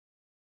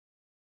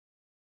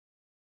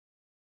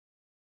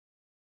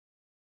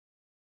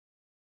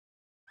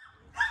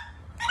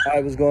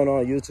Alright, what's going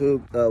on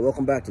YouTube?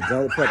 Welcome back to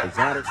Jungle Pup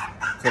Exotics.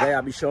 Today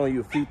I'll be showing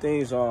you a few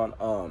things on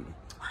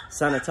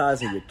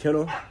sanitizing your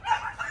kennel.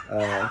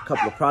 A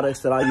couple of products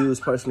that I use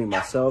personally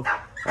myself,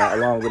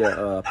 along with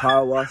a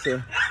power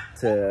washer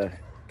to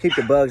keep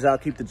the bugs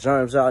out, keep the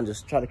germs out, and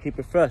just try to keep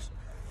it fresh.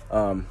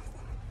 For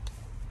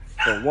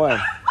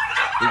one,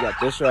 we got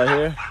this right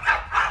here.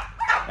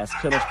 That's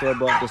Kennel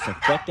store-bought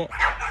disinfectant.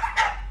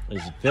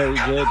 It's very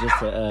good just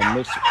to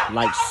mix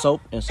like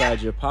soap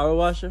inside your power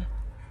washer.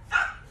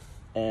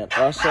 And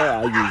also,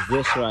 I use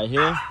this right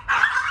here.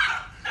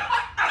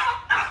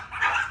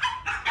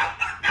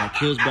 It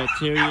kills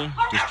bacteria,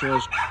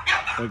 destroys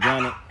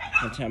organic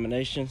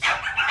contaminations,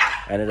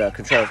 and it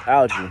controls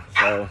algae.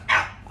 So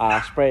I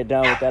spray it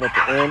down with that at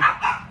the end.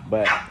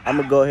 But I'm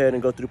gonna go ahead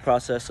and go through the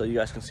process so you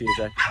guys can see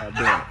exactly how I'm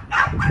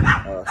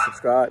doing it.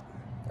 Subscribe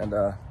and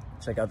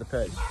check out the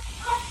page.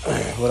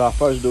 What I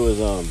first do is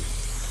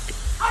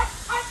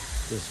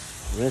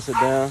just rinse it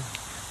down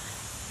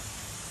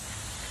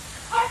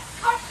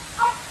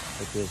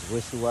with this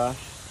whisky wash.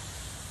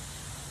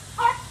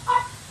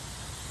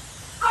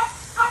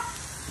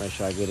 Make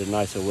sure I get it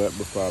nice and wet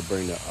before I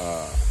bring the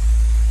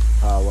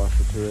power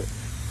washer to it.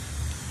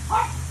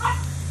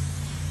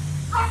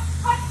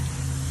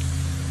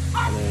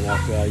 And then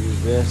after I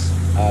use this,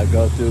 I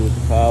go through with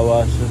the power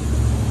washer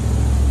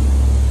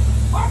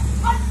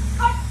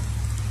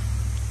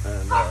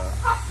and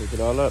pick it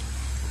all up.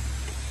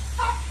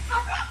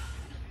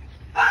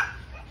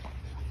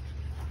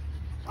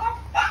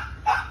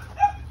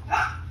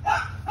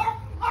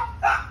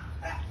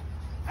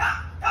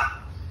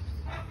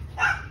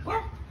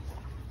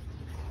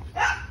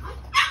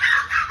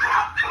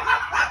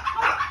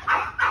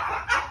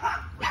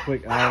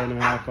 Quick hour and a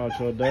half out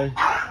to a day.